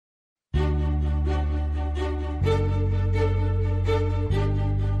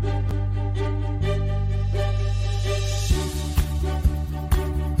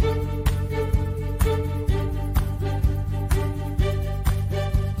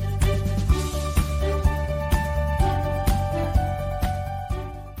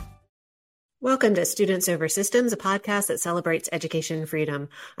Welcome to Students Over Systems, a podcast that celebrates education freedom.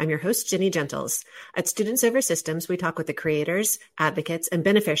 I'm your host, Jenny Gentles. At Students Over Systems, we talk with the creators, advocates, and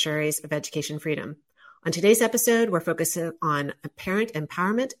beneficiaries of education freedom. On today's episode, we're focusing on parent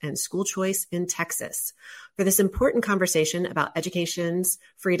empowerment and school choice in Texas. For this important conversation about education's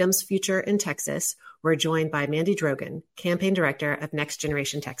freedom's future in Texas, we're joined by Mandy Drogin, Campaign Director of Next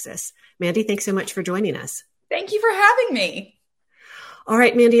Generation Texas. Mandy, thanks so much for joining us. Thank you for having me. All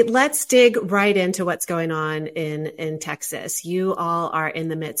right, Mandy, let's dig right into what's going on in Texas. You all are in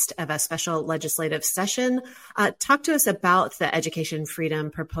the midst of a special legislative session. Talk to us about the education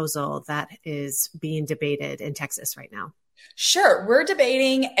freedom proposal that is being debated in Texas right now. Sure. We're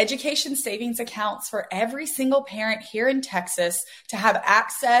debating education savings accounts for every single parent here in Texas to have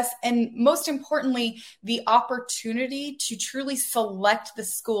access and, most importantly, the opportunity to truly select the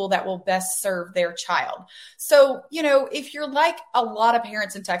school that will best serve their child. So, if you're like a lot of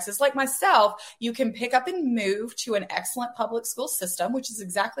parents in Texas, like myself, you can pick up and move to an excellent public school system, which is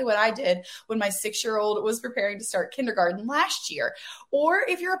exactly what I did when my 6-year-old was preparing to start kindergarten last year. Or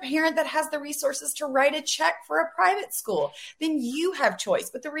if you're a parent that has the resources to write a check for a private school, then you have choice.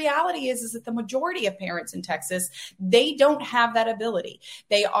 But the reality is that the majority of parents in Texas, they don't have that ability.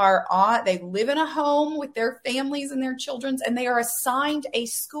 They live in a home with their families and their children, and they are assigned a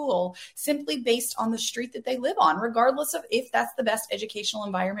school simply based on the street that they live on, regardless of if that's the best educational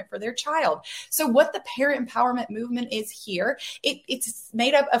environment for their child. So what the parent empowerment movement is here, it's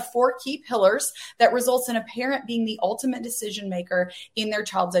made up of 4 key pillars that results in a parent being the ultimate decision maker in their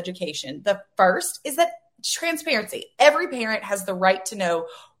child's education. The first is that transparency. Every parent has the right to know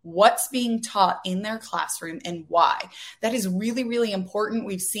what's being taught in their classroom and why. That is really, really important.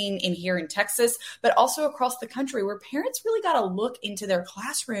 We've seen here in Texas, but also across the country, where parents really got to look into their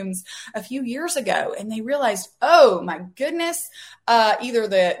classrooms a few years ago, and they realized, oh my goodness, either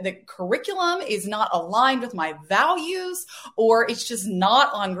the curriculum is not aligned with my values, or it's just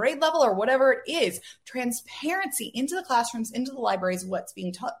not on grade level, or whatever it is. Transparency into the classrooms, into the libraries, what's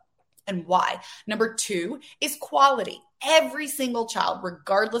being taught and why. Number 2 is quality. Every single child,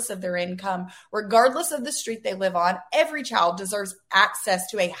 regardless of their income, regardless of the street they live on, every child deserves access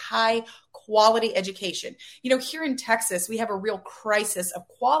to a high quality education. Here in Texas, we have a real crisis of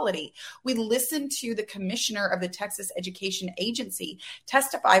quality. We listened to the commissioner of the Texas Education Agency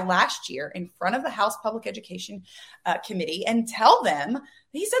testify last year in front of the House Public Education Committee and tell them,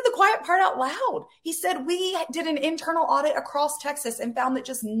 he said the quiet part out loud. He said, we did an internal audit across Texas and found that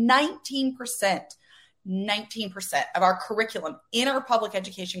just 19% of our curriculum in our public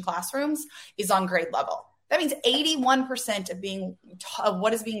education classrooms is on grade level. That means 81% of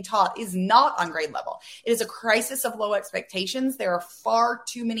what is being taught is not on grade level. It is a crisis of low expectations. There are far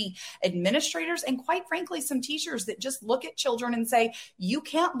too many administrators and, quite frankly, some teachers that just look at children and say, you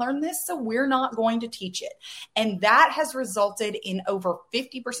can't learn this, so we're not going to teach it. And that has resulted in over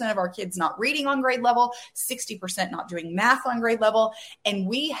 50% of our kids not reading on grade level, 60% not doing math on grade level. And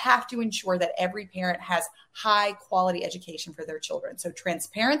we have to ensure that every parent has high quality education for their children. So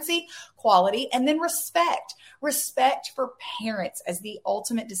transparency, quality, and then respect for parents as the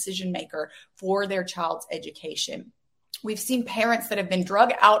ultimate decision maker for their child's education. We've seen parents that have been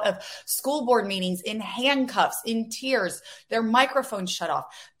drug out of school board meetings in handcuffs, in tears, their microphones shut off.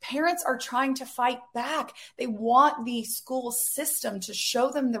 Parents are trying to fight back. They want the school system to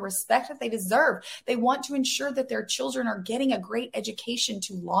show them the respect that they deserve. They want to ensure that their children are getting a great education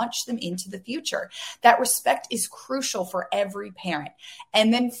to launch them into the future. That respect is crucial for every parent.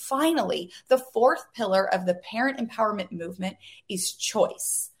 And then finally, the 4th pillar of the parent empowerment movement is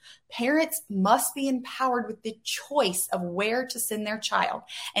choice. Parents must be empowered with the choice of where to send their child.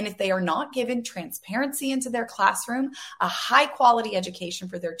 And if they are not given transparency into their classroom, a high quality education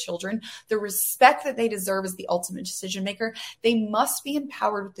for their children, the respect that they deserve as the ultimate decision maker, they must be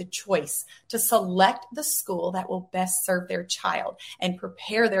empowered with the choice to select the school that will best serve their child and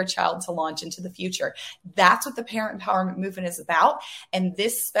prepare their child to launch into the future. That's what the parent empowerment movement is about. And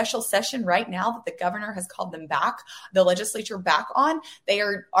this special session right now that the governor has called them back, the legislature back on, they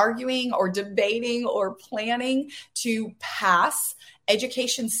are arguing or debating or planning to pass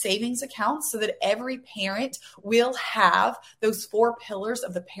education savings accounts so that every parent will have those 4 pillars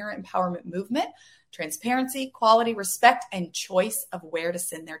of the parent empowerment movement: transparency, quality, respect, and choice of where to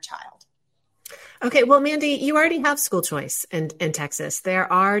send their child. Okay, well, Mandy, you already have school choice in Texas.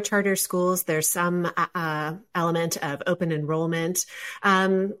 There are charter schools. There's some element of open enrollment.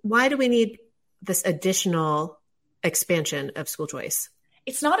 Why do we need this additional expansion of school choice?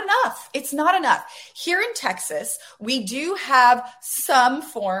 It's not enough. It's not enough. Here in Texas, we do have some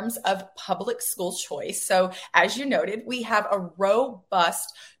forms of public school choice. So as you noted, we have a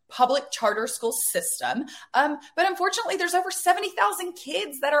robust public charter school system. But unfortunately, there's over 70,000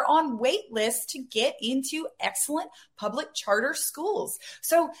 kids that are on wait lists to get into excellent public charter schools.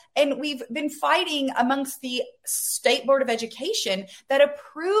 So, and we've been fighting amongst the State Board of Education that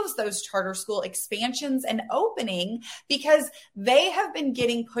approves those charter school expansions and opening, because they have been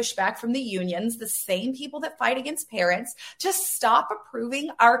getting pushback from the unions, the same people that fight against parents, to stop approving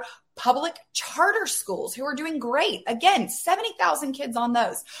our public charter schools who are doing great. Again, 70,000 kids on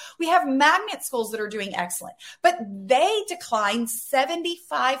those. We have magnet schools that are doing excellent, but they decline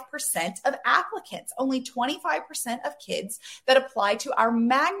 75% of applicants. Only 25% of kids that apply to our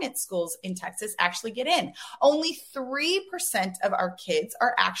magnet schools in Texas actually get in. Only 3% of our kids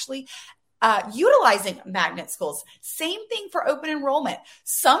are actually utilizing magnet schools. Same thing for open enrollment.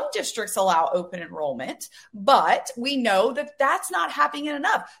 Some districts allow open enrollment, but we know that that's not happening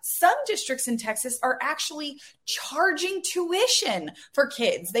enough. Some districts in Texas are actually charging tuition for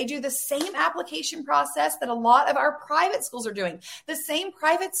kids. They do the same application process that a lot of our private schools are doing. The same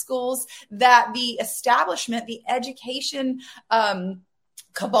private schools that the establishment, the education,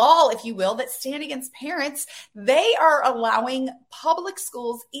 cabal, if you will, that stand against parents, they are allowing public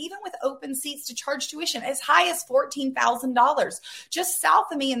schools, even with open seats, to charge tuition as high as $14,000. Just south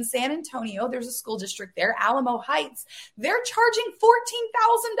of me in San Antonio, there's a school district there, Alamo Heights. They're charging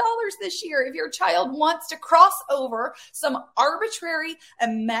 $14,000 this year if your child wants to cross over some arbitrary,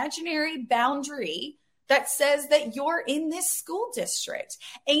 imaginary boundary that says that you're in this school district.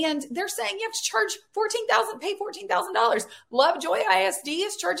 And they're saying you have to charge pay $14,000. Lovejoy ISD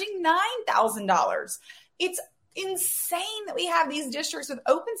is charging $9,000. It's insane that we have these districts with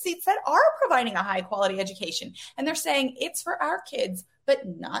open seats that are providing a high quality education. And they're saying it's for our kids, but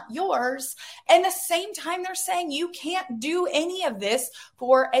not yours. And at the same time, they're saying you can't do any of this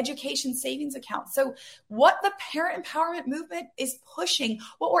for education savings accounts. So what the parent empowerment movement is pushing,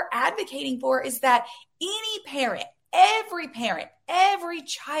 what we're advocating for, is that any parent, every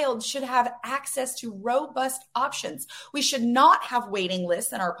child should have access to robust options. We should not have waiting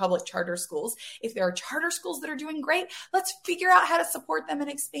lists in our public charter schools. If there are charter schools that are doing great, let's figure out how to support them and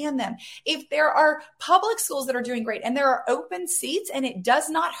expand them. If there are public schools that are doing great and there are open seats and it does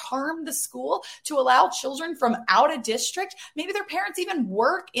not harm the school to allow children from out of district, maybe their parents even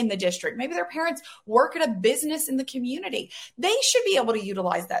work in the district, maybe their parents work at a business in the community, they should be able to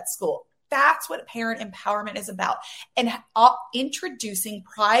utilize that school. That's what parent empowerment is about. And introducing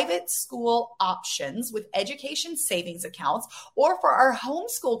private school options with education savings accounts, or for our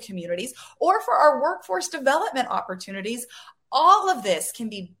homeschool communities, or for our workforce development opportunities. All of this can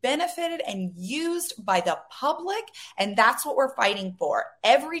be benefited and used by the public, and that's what we're fighting for.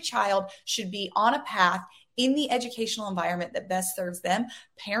 Every child should be on a path in the educational environment that best serves them.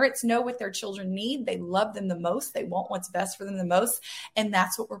 Parents know what their children need. They love them the most. They want what's best for them the most. And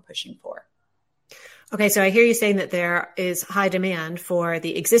that's what we're pushing for. Okay, so I hear you saying that there is high demand for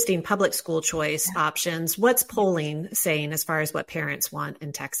the existing public school choice options. What's polling saying as far as what parents want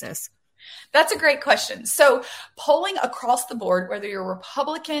in Texas? That's a great question. So polling across the board, whether you're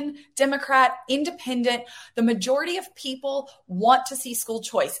Republican, Democrat, Independent, the majority of people want to see school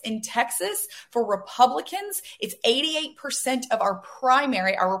choice. In Texas, for Republicans, it's 88% of our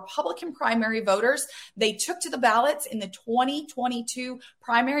Republican primary voters. They took to the ballots in the 2022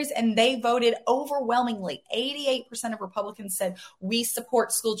 primaries and they voted overwhelmingly. 88% of Republicans said we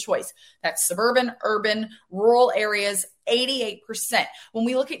support school choice. That's suburban, urban, rural areas. 88%. When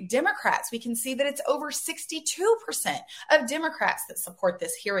we look at Democrats, we can see that it's over 62% of Democrats that support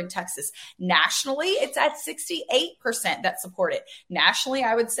this here in Texas. Nationally, it's at 68% that support it. Nationally,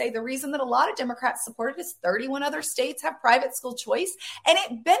 I would say the reason that a lot of Democrats support it is 31 other states have private school choice, and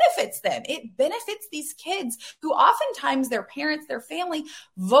it benefits them. It benefits these kids who oftentimes their parents, their family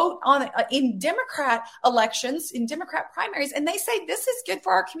vote on in Democrat elections, in Democrat primaries, and they say this is good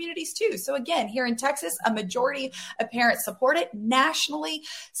for our communities too. So again, here in Texas, a majority of parents support it. Nationally,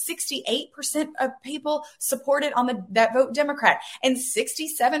 68% of people support it that vote Democrat, and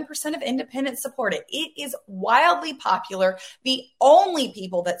 67% of independents support it. It is wildly popular. The only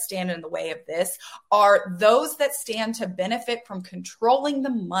people that stand in the way of this are those that stand to benefit from controlling the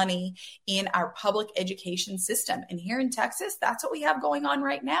money in our public education system. And here in Texas, that's what we have going on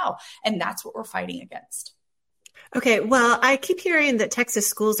right now. And that's what we're fighting against. Okay, well, I keep hearing that Texas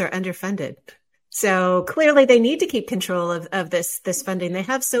schools are underfunded. So clearly they need to keep control of this funding. They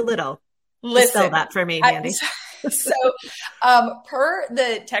have so little. Spell that for me, Mandy. Per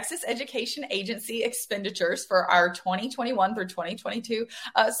the Texas Education Agency expenditures for our 2021 through 2022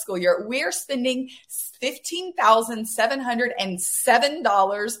 school year, we are spending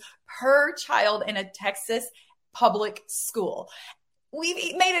 $15,707 per child in a Texas public school.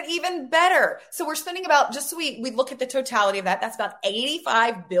 we've made it even better. So we're spending about, just so we look at the totality of that, that's about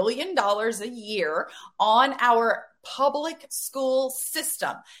 $85 billion a year on our public school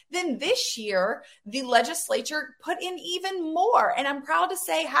system. Then this year, the legislature put in even more. And I'm proud to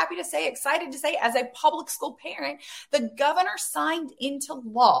say, happy to say, excited to say, as a public school parent, the governor signed into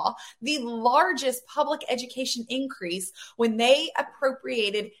law the largest public education increase when they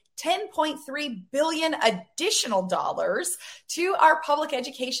appropriated $10.3 billion additional dollars to our public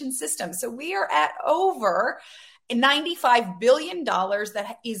education system. So we are at over $95 billion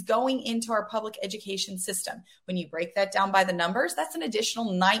that is going into our public education system. When you break that down by the numbers, that's an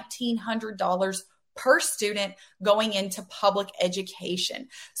additional $1,900 per student going into public education.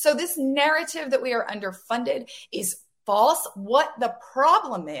 So this narrative that we are underfunded is false. What the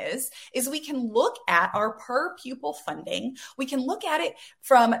problem is we can look at our per pupil funding. We can look at it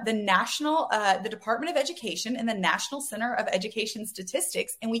from the national, the Department of Education and the National Center of Education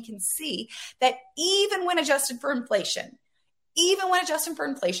Statistics, and we can see that even when adjusted for inflation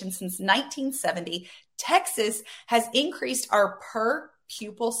since 1970, Texas has increased our per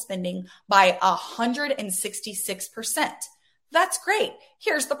pupil spending by 166%. That's great.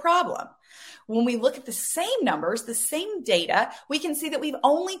 Here's the problem. When we look at the same numbers, the same data, we can see that we've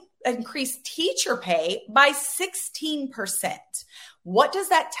only increased teacher pay by 16%. What does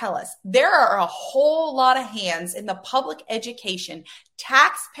that tell us? There are a whole lot of hands in the public education,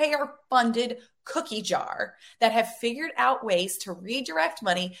 taxpayer-funded cookie jar that have figured out ways to redirect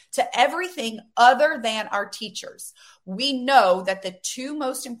money to everything other than our teachers. We know that the two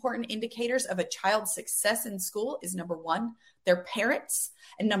most important indicators of a child's success in school is, number one, their parents,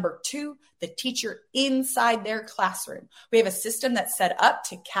 and number two, the teacher inside their classroom. We have a system that's set up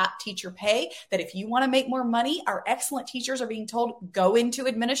to cap teacher pay, that if you want to make more money, our excellent teachers are being told, go into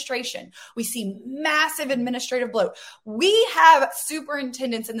administration. We see massive administrative bloat. We have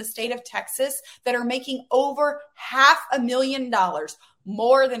superintendents in the state of Texas that are making over $500,000,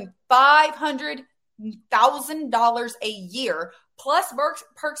 more than $500,000 a year, plus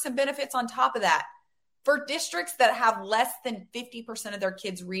perks and benefits on top of that, for districts that have less than 50% of their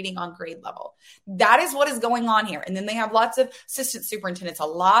kids reading on grade level. That is what is going on here. And then they have lots of assistant superintendents, a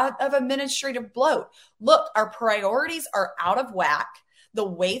lot of administrative bloat. Look, our priorities are out of whack. The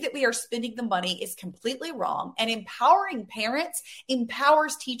way that we are spending the money is completely wrong, and empowering parents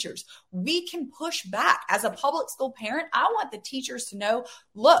empowers teachers. We can push back. As a public school parent, I want the teachers to know,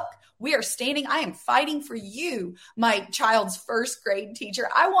 look, we are standing, I am fighting for you, my child's first grade teacher.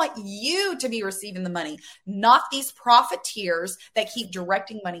 I want you to be receiving the money, not these profiteers that keep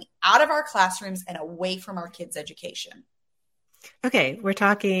directing money out of our classrooms and away from our kids' education. Okay, we're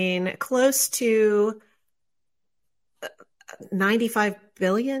talking close to 95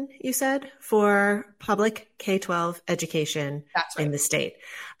 billion, you said, for public K-12 education in the state.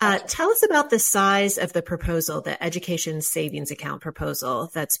 Tell us about the size of the proposal, the education savings account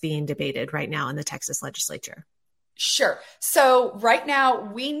proposal that's being debated right now in the Texas legislature. Sure. So right now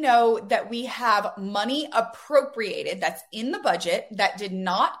we know that we have money appropriated that's in the budget that did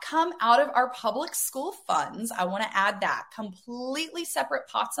not come out of our public school funds. I want to add that, completely separate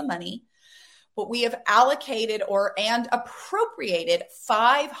pots of money. But we have allocated and appropriated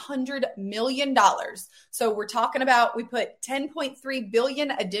 $500 million. So we're talking about, we put $10.3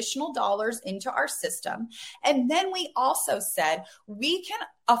 billion additional dollars into our system. And then we also said we can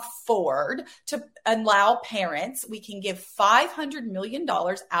afford to allow parents, we can give $500 million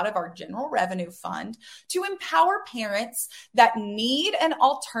out of our general revenue fund to empower parents that need an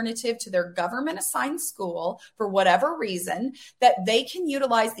alternative to their government assigned school for whatever reason, that they can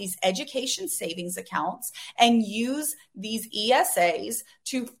utilize these education savings accounts and use these ESAs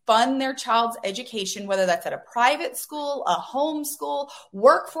to fund their child's education, whether that's at a private school, a home school,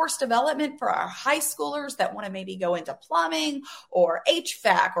 workforce development for our high schoolers that want to maybe go into plumbing or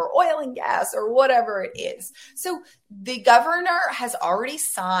HVAC or oil and gas or whatever it is. So the governor has already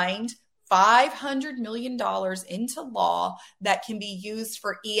signed $500 million into law that can be used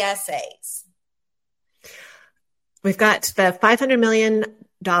for ESAs. We've got the $500 million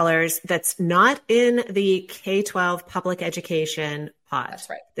that's not in the K-12 public education pot. That's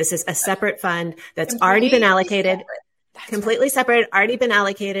right. This is a separate fund that's already been allocated. Completely separate, already been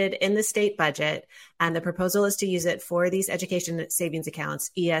allocated in the state budget. And the proposal is to use it for these education savings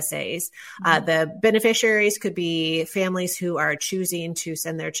accounts, ESAs. The beneficiaries could be families who are choosing to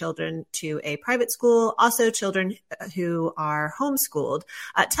send their children to a private school, also children who are homeschooled.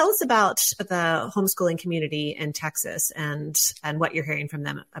 Tell us about the homeschooling community in Texas and what you're hearing from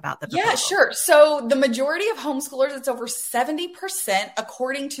them about the proposal. Yeah, sure. So the majority of homeschoolers, it's over 70%,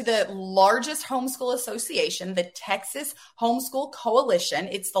 according to the largest homeschool association, the Texas Texas Homeschool Coalition.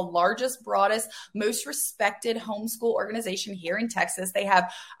 It's the largest, broadest, most respected homeschool organization here in Texas. They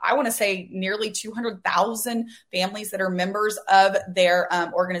have, I want to say, nearly 200,000 families that are members of their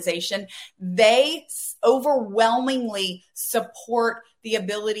organization. They overwhelmingly support the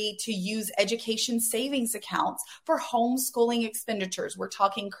ability to use education savings accounts for homeschooling expenditures. We're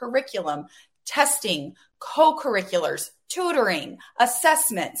talking curriculum, testing, co-curriculars, tutoring,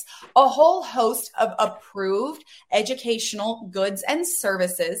 assessments, a whole host of approved educational goods and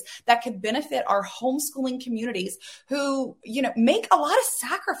services that could benefit our homeschooling communities who, make a lot of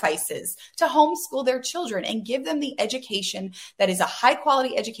sacrifices to homeschool their children and give them the education that is a high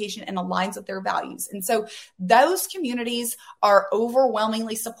quality education and aligns with their values. And so those communities are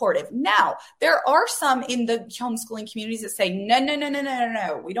overwhelmingly supportive. Now, there are some in the homeschooling communities that say,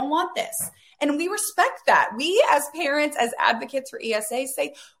 no, we don't want this. And we respect that. We as parents, as advocates for ESA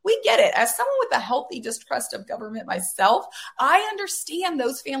say, we get it. As someone with a healthy distrust of government myself, I understand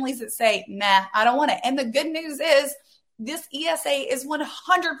those families that say, nah, I don't want it. And the good news is this ESA is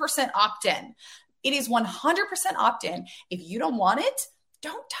 100% opt-in. It is 100% opt-in. If you don't want it,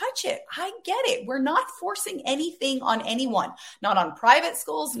 don't touch it. I get it. We're not forcing anything on anyone, not on private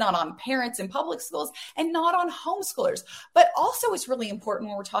schools, not on parents in public schools, and not on homeschoolers. But also it's really important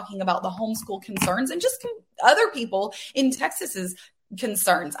when we're talking about the homeschool concerns and just other people in Texas's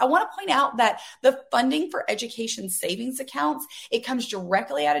concerns. I want to point out that the funding for education savings accounts, it comes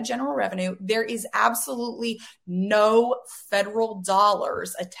directly out of general revenue. There is absolutely no federal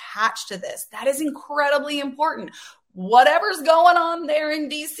dollars attached to this. That is incredibly important. Whatever's going on there in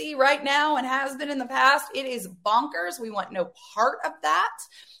DC right now and has been in the past, it is bonkers. We want no part of that.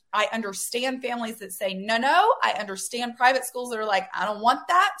 I understand families that say, no. I understand private schools that are like, I don't want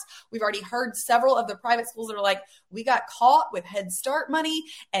that. We've already heard several of the private schools that are like, we got caught with Head Start money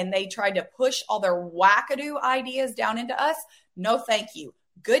and they tried to push all their wackadoo ideas down into us. No, thank you.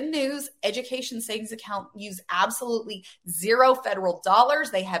 Good news, education savings account use absolutely zero federal dollars.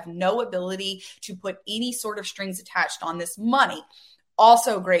 They have no ability to put any sort of strings attached on this money.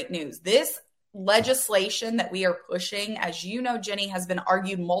 Also great news. This legislation that we are pushing, as you know, Jenny, has been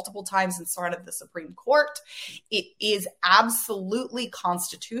argued multiple times in front of the Supreme Court. It is absolutely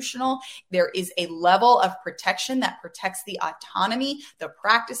constitutional. There is a level of protection that protects the autonomy, the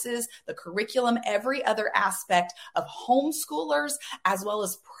practices, the curriculum, every other aspect of homeschoolers, as well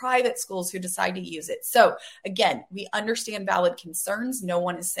as private schools who decide to use it. So again, we understand valid concerns. No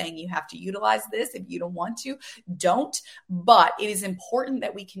one is saying you have to utilize this. If you don't want to, don't. But it is important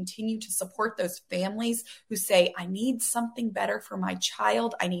that we continue to support those families who say, I need something better for my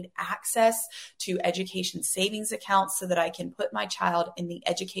child. I need access to education savings accounts so that I can put my child in the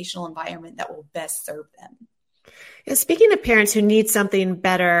educational environment that will best serve them. Speaking of parents who need something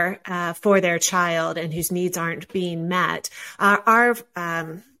better for their child and whose needs aren't being met, our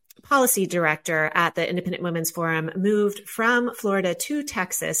policy director at the Independent Women's Forum moved from Florida to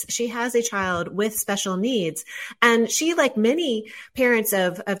Texas. She has a child with special needs. And she, like many parents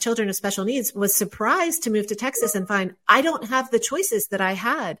of children with special needs, was surprised to move to Texas and find, I don't have the choices that I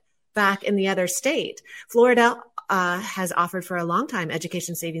had back in the other state. Florida has offered for a long time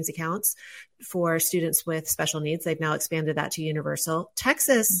education savings accounts for students with special needs. They've now expanded that to universal.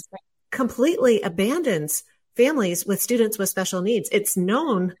 Texas completely abandons families with students with special needs. It's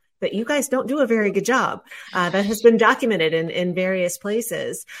known that you guys don't do a very good job. That has been documented in various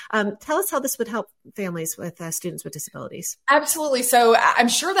places. Tell us how this would help families with students with disabilities. Absolutely. So I'm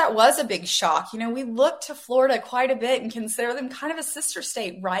sure that was a big shock. We look to Florida quite a bit and consider them kind of a sister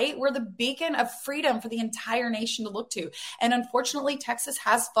state, right? We're the beacon of freedom for the entire nation to look to. And unfortunately, Texas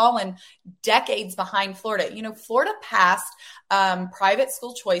has fallen decades behind Florida. Florida passed private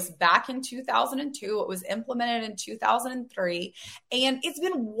school choice back in 2002. It was implemented in 2003, and it's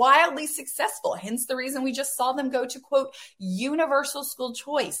been wildly successful. Hence the reason we just saw them go to, quote, universal school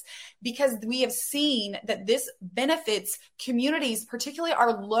choice, because we have seen that this benefits communities, particularly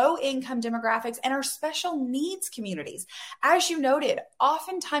our low income demographics and our special needs communities. As you noted,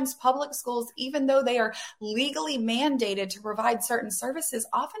 oftentimes public schools, even though they are legally mandated to provide certain services,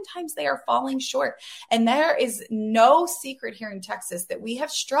 oftentimes they are falling short. And there is no secret here in Texas that we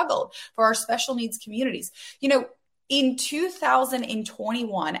have struggled for our special needs communities. In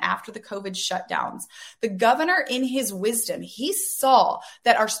 2021, after the COVID shutdowns, the governor, in his wisdom, he saw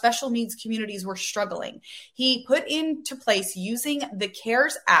that our special needs communities were struggling. He put into place, using the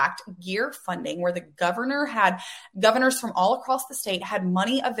CARES Act GEAR funding, where the governors from all across the state had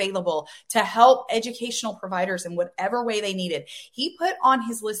money available to help educational providers in whatever way they needed. He put on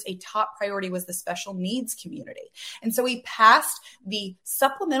his list a top priority was the special needs community. And so he passed the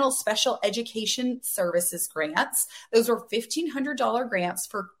supplemental special education services grants Those were $1,500 grants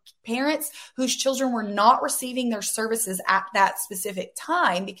for parents whose children were not receiving their services at that specific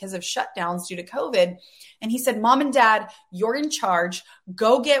time because of shutdowns due to COVID. And he said, Mom and Dad, you're in charge.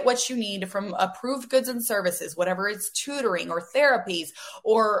 Go get what you need from approved goods and services, whatever it's tutoring or therapies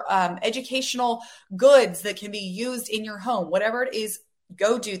or educational goods that can be used in your home, whatever it is,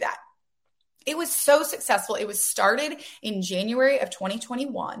 go do that. It was so successful. It was started in January of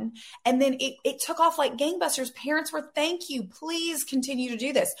 2021. And then it took off like gangbusters. Parents were, thank you, please continue to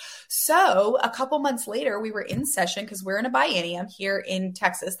do this. So a couple months later, we were in session because we're in a biennium here in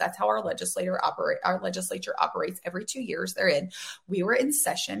Texas. That's how our legislature operates every 2 years they're in. We were in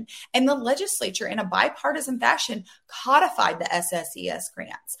session and the legislature in a bipartisan fashion codified the SSES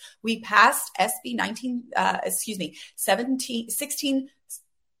grants. We passed SB 1716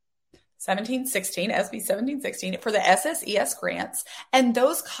 for the SSES grants. And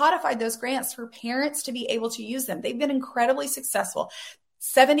those codified those grants for parents to be able to use them. They've been incredibly successful.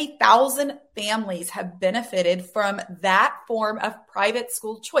 70,000 families have benefited from that form of private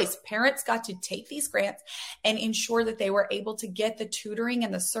school choice. Parents got to take these grants and ensure that they were able to get the tutoring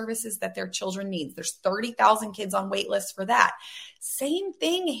and the services that their children need. There's 30,000 kids on wait lists for that. Same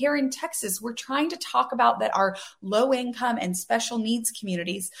thing here in Texas. We're trying to talk about that our low income and special needs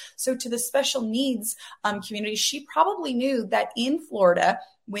communities. So to the special needs community, she probably knew that in Florida,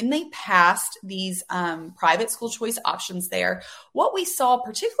 when they passed these private school choice options there, what we saw,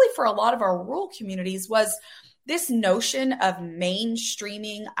 particularly for a lot of our rural communities, was this notion of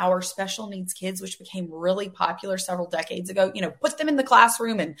mainstreaming our special needs kids, which became really popular several decades ago. Put them in the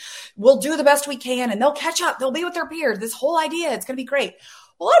classroom and we'll do the best we can and they'll catch up. They'll be with their peers. This whole idea, it's going to be great.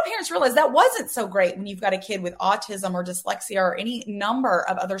 Well, a lot of parents realize that wasn't so great when you've got a kid with autism or dyslexia or any number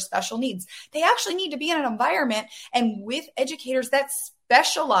of other special needs. They actually need to be in an environment and with educators that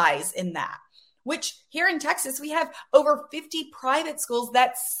specialize in that, which here in Texas, we have over 50 private schools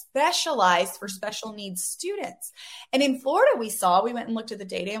that specialize for special needs students. And in Florida, we went and looked at the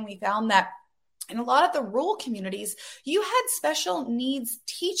data and we found that in a lot of the rural communities, you had special needs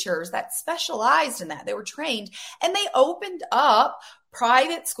teachers that specialized in that. They were trained and they opened up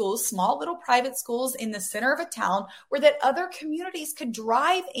private schools, small little private schools in the center of a town where that other communities could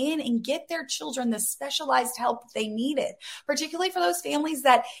drive in and get their children the specialized help they needed, particularly for those families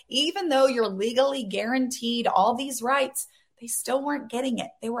that even though you're legally guaranteed all these rights, they still weren't getting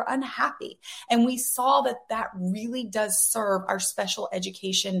it. They were unhappy. And we saw that really does serve our special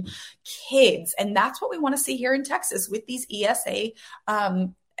education kids. And that's what we want to see here in Texas with these ESA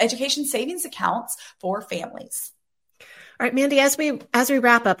education savings accounts for families. All right, Mandy, as we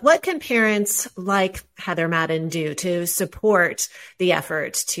wrap up, what can parents like Heather Madden do to support the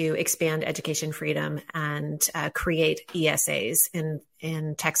effort to expand education freedom and create ESAs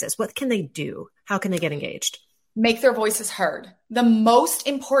in Texas? What can they do? How can they get engaged? Make their voices heard. The most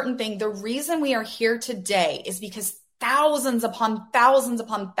important thing, the reason we are here today is because thousands upon thousands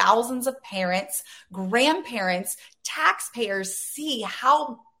upon thousands of parents, grandparents, taxpayers see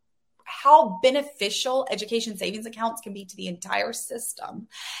how beneficial education savings accounts can be to the entire system.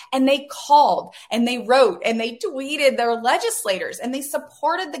 And they called and they wrote and they tweeted their legislators and they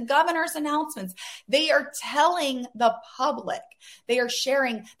supported the governor's announcements. They are telling the public, they are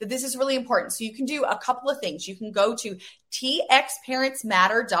sharing that this is really important. So you can do a couple of things. You can go to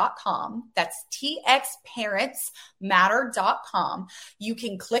txparentsmatter.com. That's txparentsmatter.com. You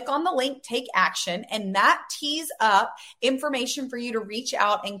can click on the link, take action, and that tees up information for you to reach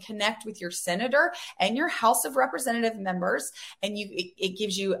out and connect with your senator and your House of Representative members. And it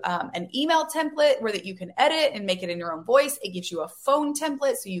gives you an email template where that you can edit and make it in your own voice. It gives you a phone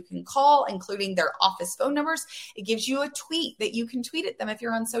template so you can call, including their office phone numbers. It gives you a tweet that you can tweet at them if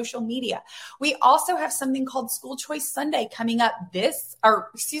you're on social media. We also have something called School Choice Sunday coming up it's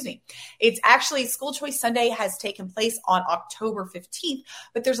actually School Choice Sunday has taken place on October 15th,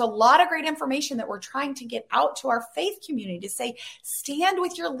 but there's a lot of great information that we're trying to get out to our faith community to say, stand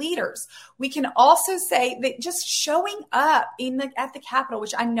with your leaders. We can also say that just showing up at the Capitol,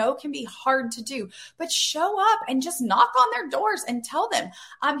 which I know can be hard to do, but show up and just knock on their doors and tell them,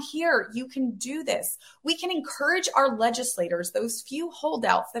 I'm here. You can do this. We can encourage our legislators, those few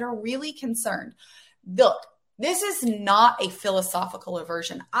holdouts that are really concerned. Look, this is not a philosophical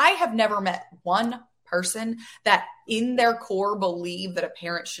aversion. I have never met one person that in their core believe that a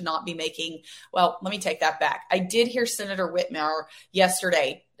parent should not be making, well, let me take that back. I did hear Senator Whitmer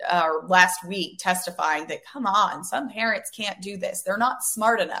yesterday or last week testifying that, come on, some parents can't do this. They're not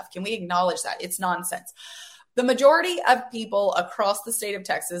smart enough. Can we acknowledge that? It's nonsense. The majority of people across the state of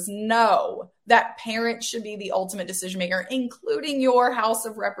Texas know that parents should be the ultimate decision maker, including your House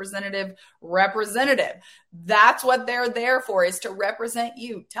of representative. That's what they're there for, is to represent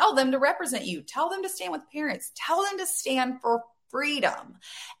you. Tell them to represent you. Tell them to stand with parents. Tell them to stand for freedom,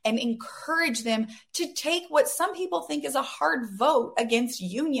 and encourage them to take what some people think is a hard vote against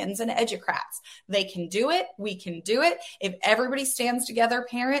unions and educrats. They can do it. We can do it. If everybody stands together,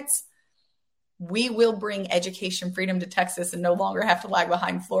 parents, we will bring education freedom to Texas and no longer have to lag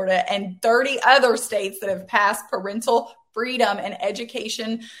behind Florida and 30 other states that have passed parental freedom and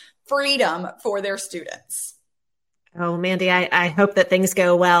education freedom for their students. Oh, Mandy, I hope that things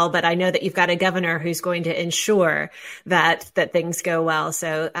go well, but I know that you've got a governor who's going to ensure that things go well.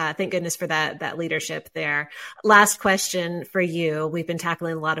 So thank goodness for that leadership there. Last question for you. We've been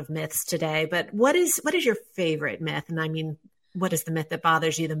tackling a lot of myths today, but what is your favorite myth? And I mean, what is the myth that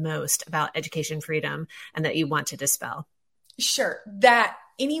bothers you the most about education freedom and that you want to dispel? Sure. That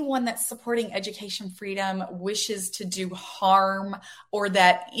anyone that's supporting education freedom wishes to do harm, or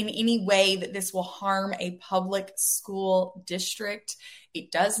that in any way that this will harm a public school district.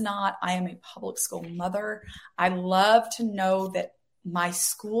 It does not. I am a public school mother. I love to know that my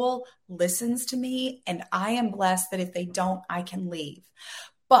school listens to me, and I am blessed that if they don't, I can leave.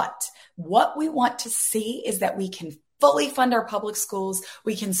 But what we want to see is that we can fully fund our public schools.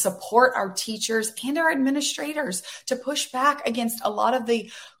 We can support our teachers and our administrators to push back against a lot of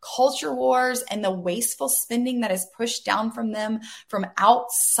the culture wars and the wasteful spending that is pushed down from them from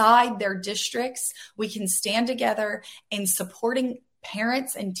outside their districts. We can stand together in supporting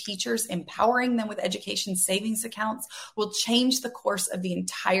parents and teachers, empowering them with education savings accounts will change the course of the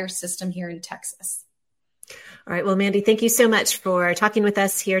entire system here in Texas. All right. Well, Mandy, thank you so much for talking with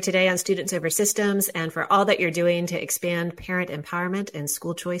us here today on Students Over Systems and for all that you're doing to expand parent empowerment and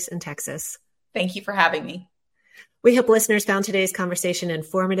school choice in Texas. Thank you for having me. We hope listeners found today's conversation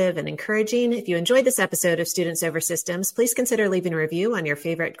informative and encouraging. If you enjoyed this episode of Students Over Systems, please consider leaving a review on your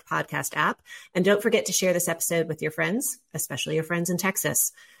favorite podcast app. And don't forget to share this episode with your friends, especially your friends in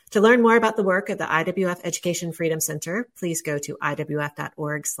Texas. To learn more about the work of the IWF Education Freedom Center, please go to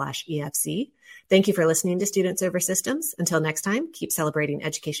iwf.org/EFC. Thank you for listening to Students Over Systems. Until next time, keep celebrating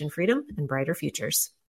education freedom and brighter futures.